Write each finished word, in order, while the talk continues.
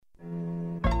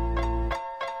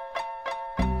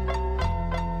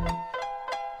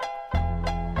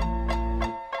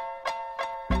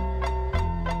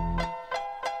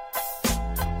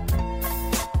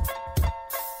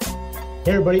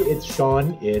Hey everybody, it's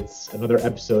Sean. It's another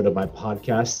episode of my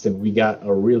podcast, and we got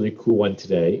a really cool one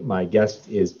today. My guest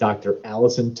is Dr.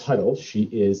 Allison Tuttle. She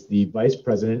is the Vice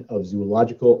President of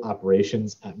Zoological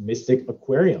Operations at Mystic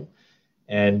Aquarium.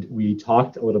 And we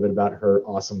talked a little bit about her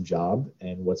awesome job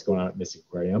and what's going on at Mystic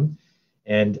Aquarium.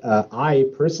 And I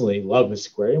personally love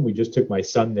Mystic Aquarium. We just took my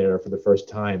son there for the first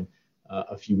time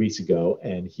a few weeks ago,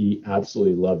 and he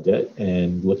absolutely loved it.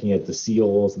 And looking at the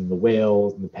seals and the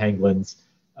whales and the penguins,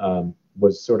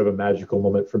 was sort of a magical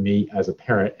moment for me as a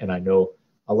parent, and I know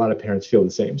a lot of parents feel the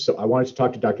same. So I wanted to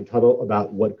talk to Dr. Tuttle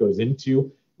about what goes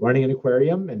into running an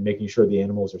aquarium and making sure the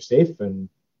animals are safe and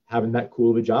having that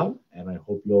cool of a job. And I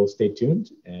hope you'll stay tuned,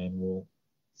 and we'll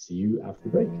see you after the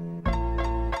break.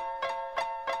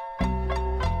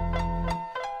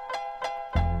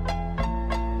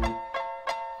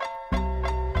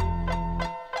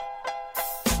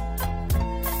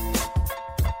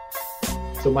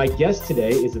 So my guest today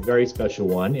is a very special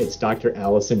one. It's Dr.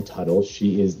 Allison Tuttle.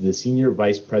 She is the Senior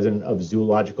Vice President of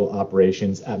Zoological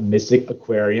Operations at Mystic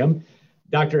Aquarium.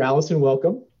 Dr. Allison,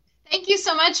 welcome. Thank you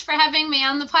so much for having me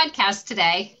on the podcast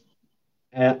today.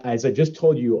 As I just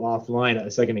told you offline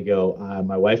a second ago,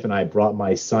 my wife and I brought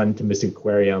my son to Mystic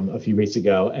Aquarium a few weeks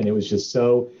ago, and it was just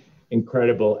so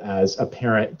incredible as a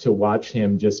parent to watch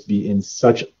him just be in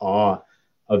such awe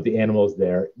of the animals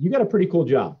there. You got a pretty cool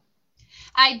job.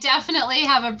 I definitely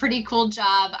have a pretty cool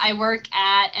job. I work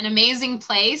at an amazing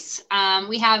place.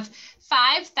 We have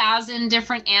 5,000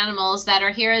 different animals that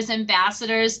are here as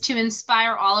ambassadors to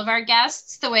inspire all of our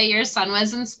guests the way your son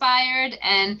was inspired.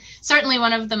 And certainly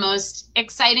one of the most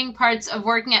exciting parts of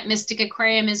working at Mystic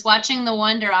Aquarium is watching the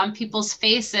wonder on people's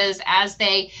faces as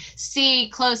they see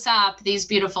close up these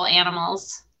beautiful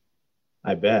animals.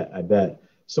 I bet.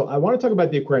 So I want to talk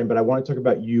about the aquarium, but I want to talk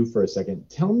about you for a second.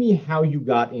 Tell me how you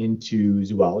got into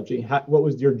zoology. What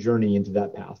was your journey into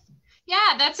that path?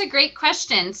 Yeah, that's a great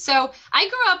question. So I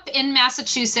grew up in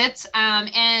Massachusetts,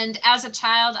 and as a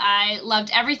child, I loved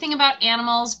everything about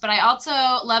animals, but I also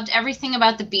loved everything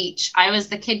about the beach. I was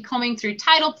the kid combing through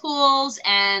tidal pools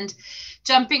and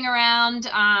jumping around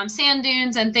sand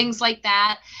dunes and things like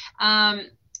that.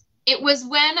 It was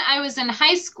when I was in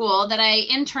high school that I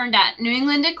interned at New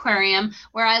England Aquarium,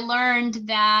 where I learned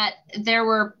that there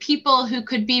were people who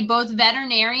could be both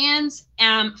veterinarians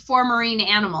for marine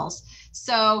animals.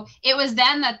 So it was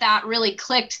then that really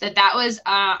clicked, that was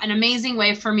an amazing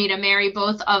way for me to marry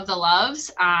both of the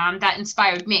loves that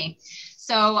inspired me.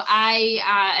 So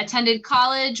I attended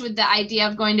college with the idea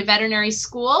of going to veterinary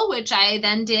school, which I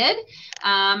then did.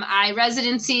 I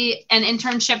residency and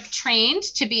internship trained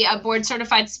to be a board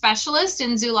certified specialist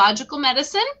in zoological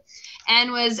medicine,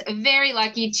 and was very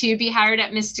lucky to be hired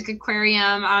at Mystic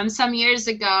Aquarium some years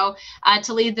ago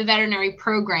to lead the veterinary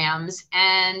programs.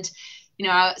 And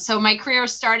so my career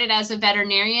started as a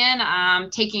veterinarian,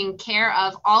 taking care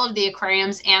of all of the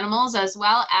aquarium's animals, as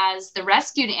well as the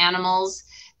rescued animals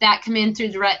that come in through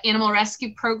the animal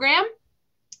rescue program.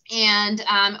 And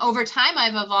over time,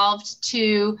 I've evolved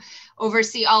to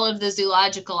oversee all of the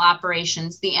zoological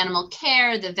operations, the animal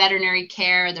care, the veterinary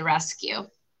care, the rescue.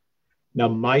 Now,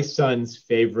 my son's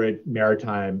favorite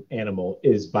maritime animal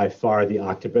is by far the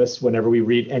octopus. Whenever we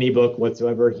read any book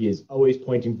whatsoever, he is always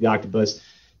pointing to the octopus.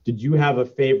 Did you have a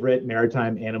favorite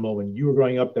maritime animal when you were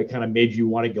growing up that kind of made you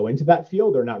want to go into that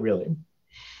field, or not really?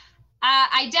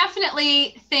 I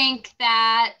definitely think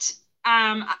that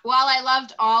while I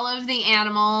loved all of the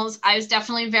animals, I was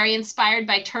definitely very inspired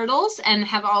by turtles and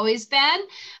have always been.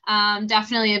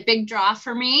 Definitely a big draw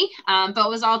for me,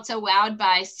 but was also wowed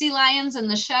by sea lions in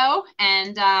the show.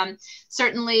 And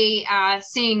certainly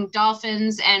seeing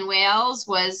dolphins and whales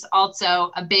was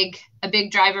also a big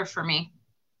driver for me.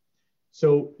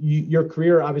 So your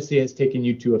career obviously has taken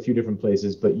you to a few different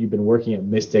places, but you've been working at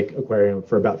Mystic Aquarium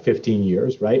for about 15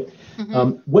 years, right?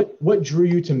 Mm-hmm. What drew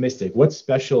you to Mystic? What's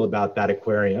special about that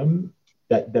aquarium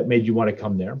that made you want to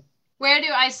come there? Where do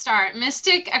I start?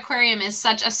 Mystic Aquarium is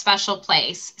such a special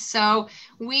place. So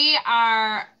we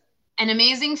are an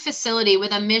amazing facility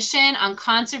with a mission on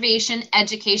conservation,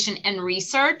 education, and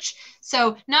research.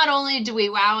 So not only do we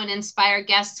wow and inspire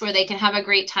guests where they can have a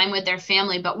great time with their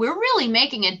family, but we're really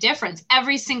making a difference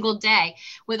every single day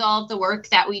with all of the work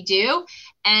that we do.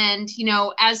 And,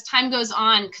 as time goes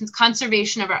on,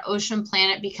 conservation of our ocean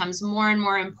planet becomes more and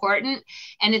more important.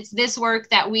 And it's this work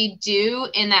that we do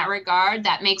in that regard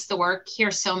that makes the work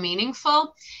here so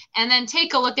meaningful. And then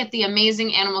take a look at the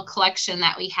amazing animal collection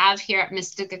that we have here at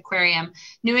Mystic Aquarium.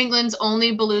 New England's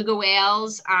only beluga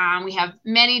whales. We have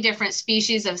many different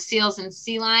species of seals and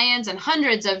sea lions and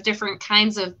hundreds of different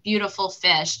kinds of beautiful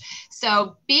fish.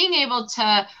 So being able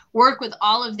to work with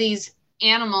all of these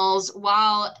animals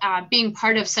while being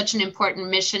part of such an important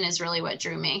mission is really what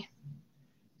drew me.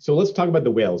 So let's talk about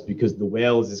the whales, because the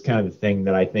whales is kind of the thing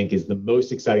that I think is the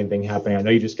most exciting thing happening. I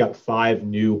know you just got 5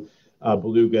 new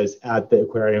belugas at the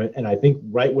aquarium, and I think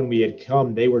right when we had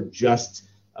come, they were just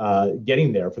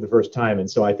getting there for the first time. And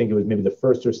so I think it was maybe the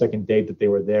first or second day that they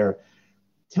were there.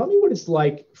 Tell me what it's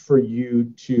like for you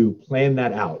to plan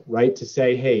that out, right? To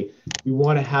say, hey, we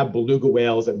want to have beluga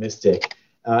whales at Mystic.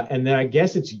 And then I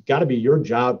guess it's got to be your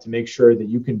job to make sure that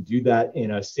you can do that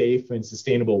in a safe and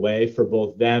sustainable way for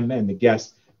both them and the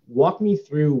guests. Walk me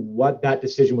through what that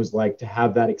decision was like to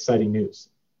have that exciting news.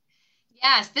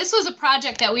 Yes, this was a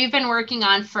project that we've been working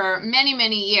on for many,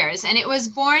 many years. And it was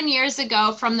born years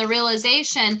ago from the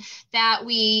realization that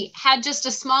we had just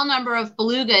a small number of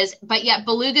belugas, but yet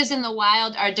belugas in the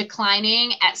wild are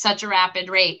declining at such a rapid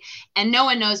rate. And no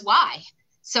one knows why.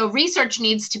 So research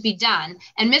needs to be done.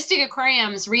 And Mystic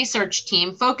Aquarium's research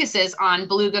team focuses on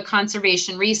beluga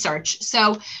conservation research.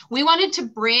 So we wanted to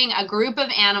bring a group of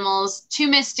animals to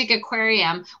Mystic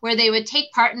Aquarium where they would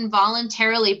take part in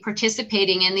voluntarily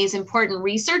participating in these important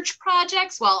research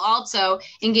projects while also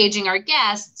engaging our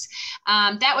guests.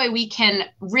 That way we can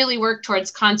really work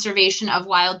towards conservation of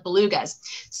wild belugas.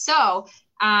 So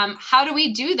how do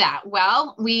we do that?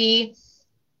 Well, we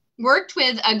worked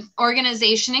with an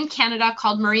organization in Canada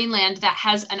called Marineland that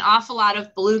has an awful lot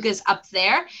of belugas up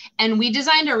there. And we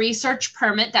designed a research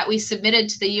permit that we submitted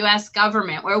to the US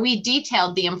government where we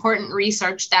detailed the important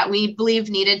research that we believe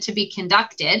needed to be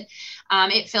conducted.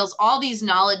 It fills all these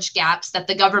knowledge gaps that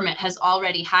the government has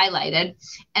already highlighted.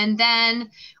 And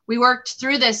then we worked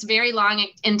through this very long,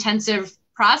 intensive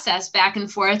process back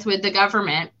and forth with the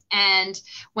government. And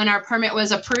when our permit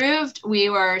was approved, we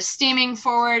were steaming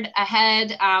forward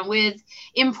ahead with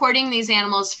importing these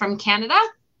animals from Canada.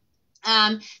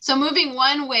 So moving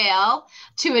one whale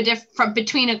to from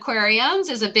between aquariums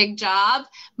is a big job.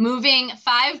 Moving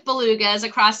 5 belugas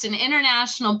across an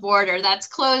international border that's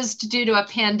closed due to a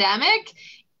pandemic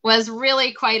was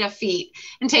really quite a feat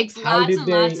and takes lots and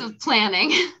lots of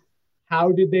planning.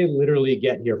 How did they literally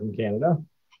get here from Canada?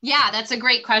 Yeah, that's a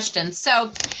great question.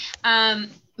 So,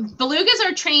 belugas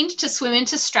are trained to swim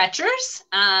into stretchers.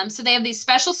 So they have these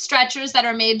special stretchers that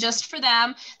are made just for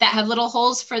them that have little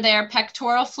holes for their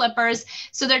pectoral flippers.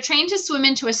 So they're trained to swim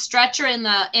into a stretcher in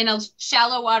a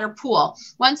shallow water pool.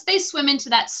 Once they swim into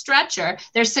that stretcher,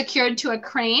 they're secured to a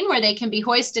crane where they can be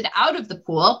hoisted out of the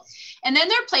pool. And then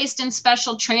they're placed in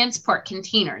special transport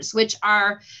containers, which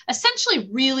are essentially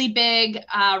really big,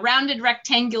 rounded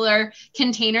rectangular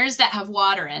containers that have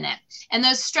water in it. And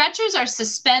those stretchers are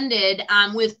suspended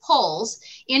with poles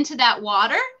into that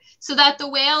water so that the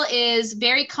whale is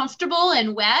very comfortable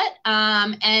and wet,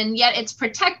 and yet it's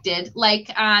protected,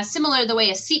 like similar the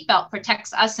way a seatbelt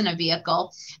protects us in a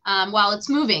vehicle while it's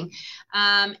moving.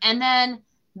 And then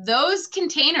those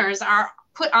containers are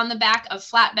put on the back of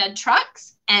flatbed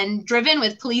trucks and driven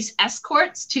with police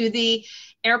escorts to the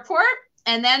airport.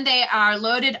 And then they are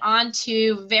loaded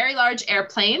onto very large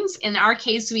airplanes. In our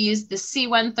case, we used the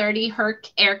C-130 Herc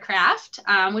aircraft,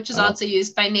 which is also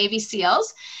used by Navy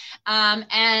SEALs,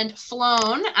 and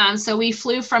flown. So we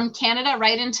flew from Canada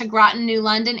right into Groton New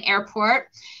London Airport.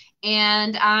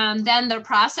 And then the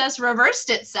process reversed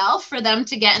itself for them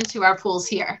to get into our pools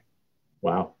here.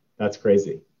 Wow, that's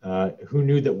crazy. Who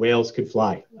knew that whales could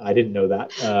fly? I didn't know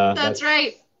that. That's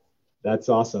right. That's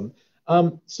awesome.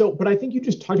 But I think you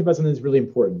just talked about something that's really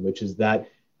important, which is that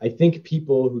I think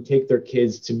people who take their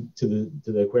kids to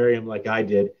the aquarium like I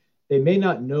did, they may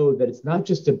not know that it's not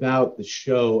just about the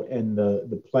show and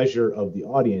the pleasure of the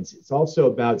audience. It's also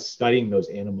about studying those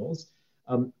animals.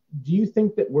 Do you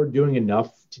think that we're doing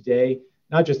enough today,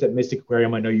 not just at Mystic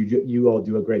Aquarium? I know you all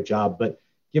do a great job, but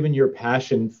given your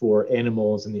passion for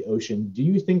animals in the ocean, do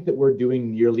you think that we're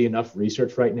doing nearly enough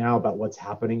research right now about what's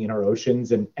happening in our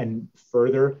oceans and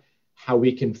further how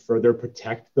we can further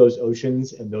protect those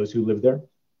oceans and those who live there?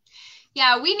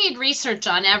 Yeah, we need research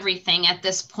on everything at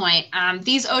this point.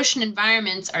 These ocean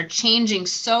environments are changing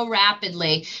so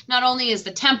rapidly. Not only is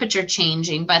the temperature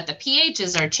changing, but the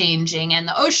pHs are changing and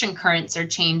the ocean currents are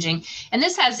changing. And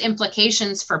this has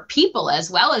implications for people as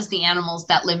well as the animals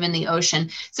that live in the ocean.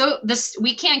 So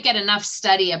we can't get enough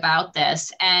study about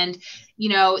this. And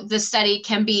the study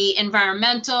can be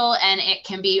environmental and it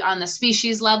can be on the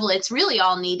species level. It's really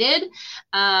all needed.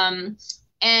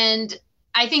 And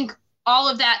I think all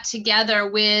of that together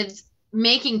with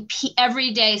making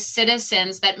everyday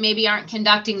citizens that maybe aren't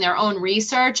conducting their own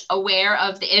research aware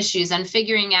of the issues and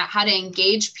figuring out how to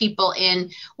engage people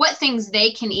in what things they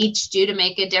can each do to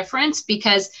make a difference.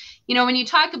 Because, when you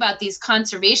talk about these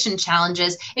conservation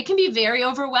challenges, it can be very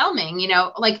overwhelming.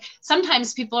 Like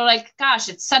sometimes people are like, gosh,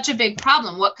 it's such a big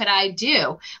problem. What could I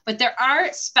do? But there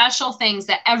are special things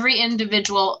that every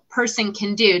individual person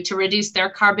can do to reduce their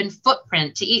carbon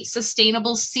footprint, to eat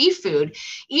sustainable seafood,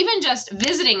 even just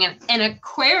visiting an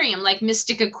aquarium like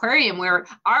Mystic Aquarium, where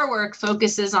our work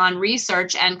focuses on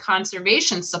research and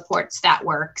conservation supports that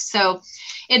work. So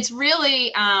it's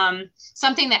really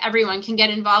something that everyone can get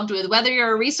involved with, whether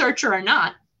you're a researcher or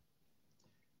not.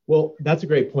 Well, that's a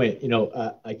great point.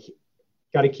 I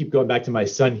got to keep going back to my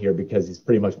son here because he's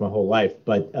pretty much my whole life.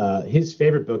 But his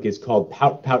favorite book is called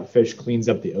Pout Pout Fish Cleans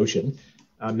Up the Ocean.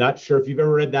 I'm not sure if you've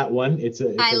ever read that one. It's a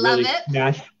really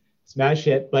smash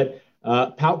hit. But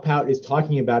Pout Pout is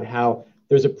talking about how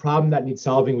there's a problem that needs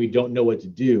solving. We don't know what to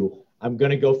do. I'm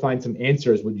going to go find some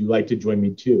answers. Would you like to join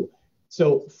me too?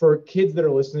 So for kids that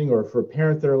are listening, or for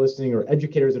parents that are listening, or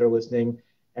educators that are listening,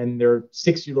 and their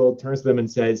 6-year-old turns to them and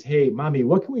says, hey, mommy,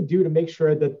 what can we do to make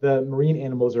sure that the marine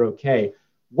animals are okay?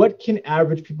 What can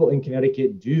average people in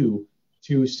Connecticut do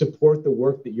to support the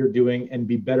work that you're doing and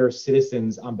be better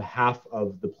citizens on behalf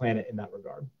of the planet in that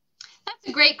regard? That's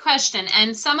a great question.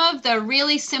 And some of the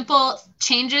really simple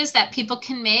changes that people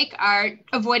can make are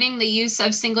avoiding the use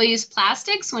of single-use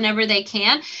plastics whenever they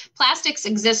can. Plastics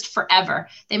exist forever.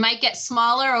 They might get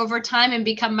smaller over time and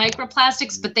become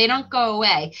microplastics, but they don't go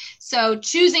away. So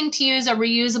choosing to use a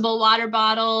reusable water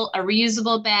bottle, a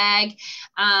reusable bag,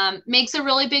 makes a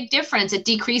really big difference. It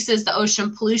decreases the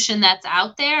ocean pollution that's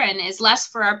out there and is less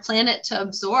for our planet to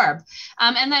absorb.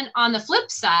 And then on the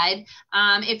flip side,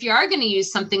 if you are going to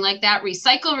use something like that,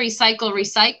 recycle, recycle,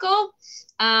 recycle.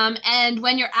 And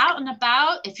when you're out and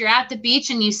about, if you're at the beach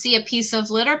and you see a piece of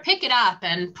litter, pick it up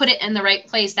and put it in the right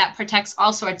place. That protects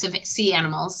all sorts of sea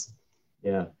animals.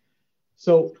 Yeah.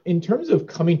 So in terms of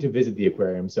coming to visit the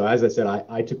aquarium, so as I said,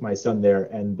 I took my son there,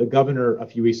 and the governor a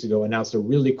few weeks ago announced a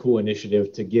really cool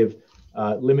initiative to give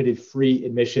limited free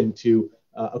admission to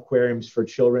aquariums for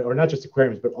children, or not just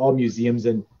aquariums, but all museums.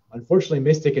 And unfortunately,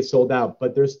 Mystic is sold out,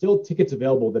 but there's still tickets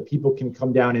available that people can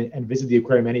come down and visit the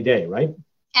aquarium any day, right?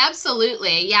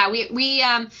 Absolutely. Yeah, we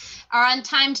are on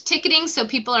timed ticketing, so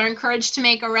people are encouraged to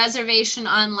make a reservation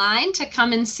online to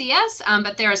come and see us.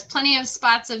 But there is plenty of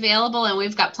spots available, and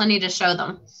we've got plenty to show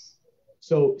them.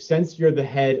 So since you're the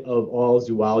head of all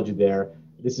zoology there,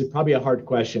 this is probably a hard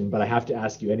question, but I have to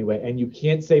ask you anyway. And you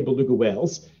can't say beluga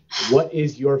whales. What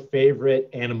is your favorite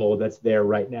animal that's there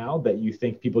right now that you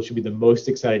think people should be the most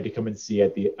excited to come and see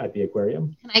at the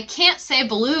aquarium? And I can't say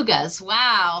belugas.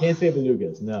 Wow. Can't say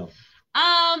belugas, no.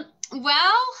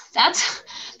 Well, that's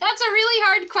a really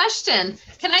hard question.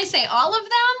 Can I say all of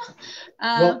them?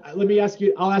 Well, let me ask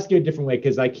you, I'll ask you a different way,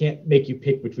 because I can't make you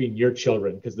pick between your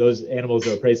children, because those animals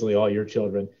are basically all your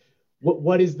children.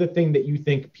 What is the thing that you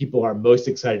think people are most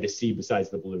excited to see besides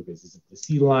the belugas? Is it the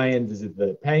sea lions? Is it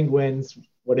the penguins?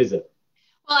 What is it?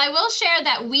 Well, I will share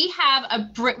that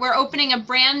we're opening a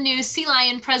brand new sea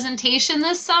lion presentation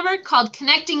this summer called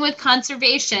Connecting with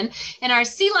Conservation. And our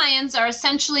sea lions are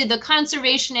essentially the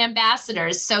conservation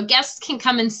ambassadors. So guests can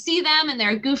come and see them and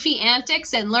their goofy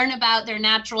antics and learn about their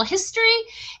natural history,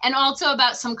 and also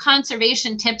about some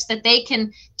conservation tips that they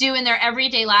can do in their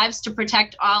everyday lives to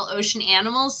protect all ocean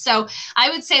animals. So I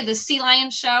would say the Sea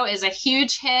Lion Show is a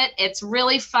huge hit. It's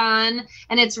really fun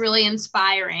and it's really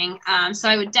inspiring. So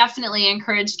I would definitely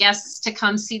encourage guests to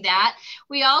come see that.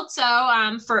 We also,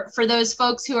 for those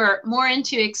folks who are more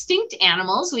into extinct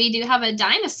animals, we do have a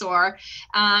dinosaur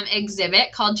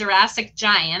exhibit called Jurassic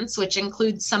Giants, which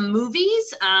includes some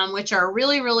movies, which are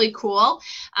really, really cool.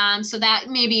 So that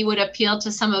maybe would appeal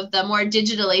to some of the more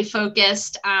digitally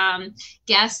focused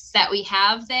guests that we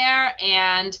have there.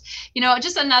 And,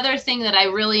 just another thing that I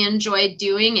really enjoy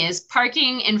doing is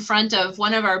parking in front of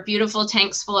one of our beautiful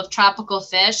tanks full of tropical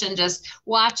fish and just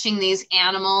watching these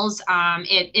animals.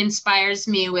 It inspires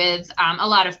me with a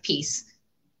lot of peace.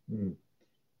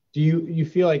 Do you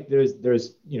feel like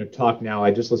there's talk now?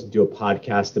 I just listened to a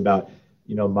podcast about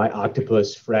my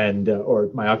octopus friend or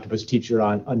my octopus teacher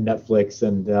on Netflix,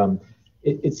 and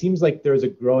it seems like there's a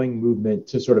growing movement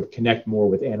to sort of connect more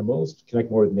with animals, to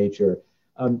connect more with nature.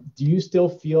 Do you still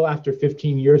feel after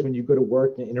 15 years when you go to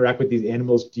work and interact with these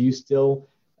animals, do you still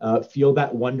feel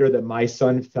that wonder that my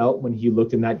son felt when he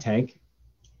looked in that tank?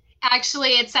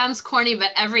 Actually, it sounds corny,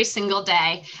 but every single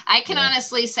day. I can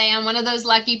honestly say I'm one of those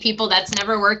lucky people that's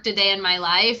never worked a day in my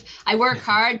life. I work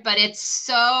hard, but it's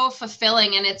so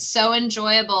fulfilling and it's so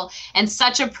enjoyable and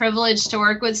such a privilege to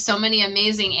work with so many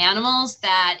amazing animals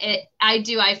that I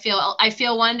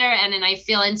feel wonder and I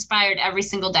feel inspired every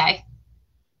single day.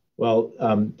 Well,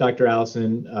 Dr.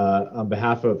 Allison, on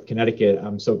behalf of Connecticut,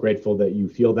 I'm so grateful that you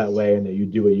feel that way and that you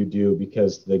do what you do,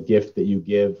 because the gift that you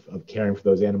give of caring for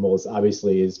those animals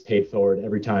obviously is paid forward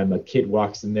every time a kid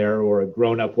walks in there or a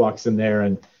grown-up walks in there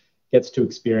and gets to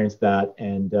experience that.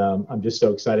 And I'm just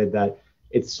so excited that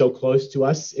it's so close to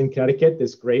us in Connecticut,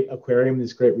 this great aquarium,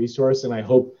 this great resource. And I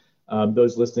hope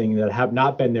those listening that have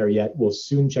not been there yet will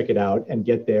soon check it out and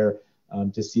get there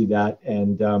to see that.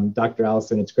 And Dr.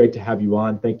 Allison, it's great to have you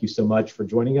on. Thank you so much for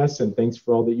joining us, and thanks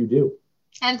for all that you do.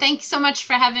 And thanks so much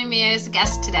for having me as a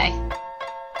guest today.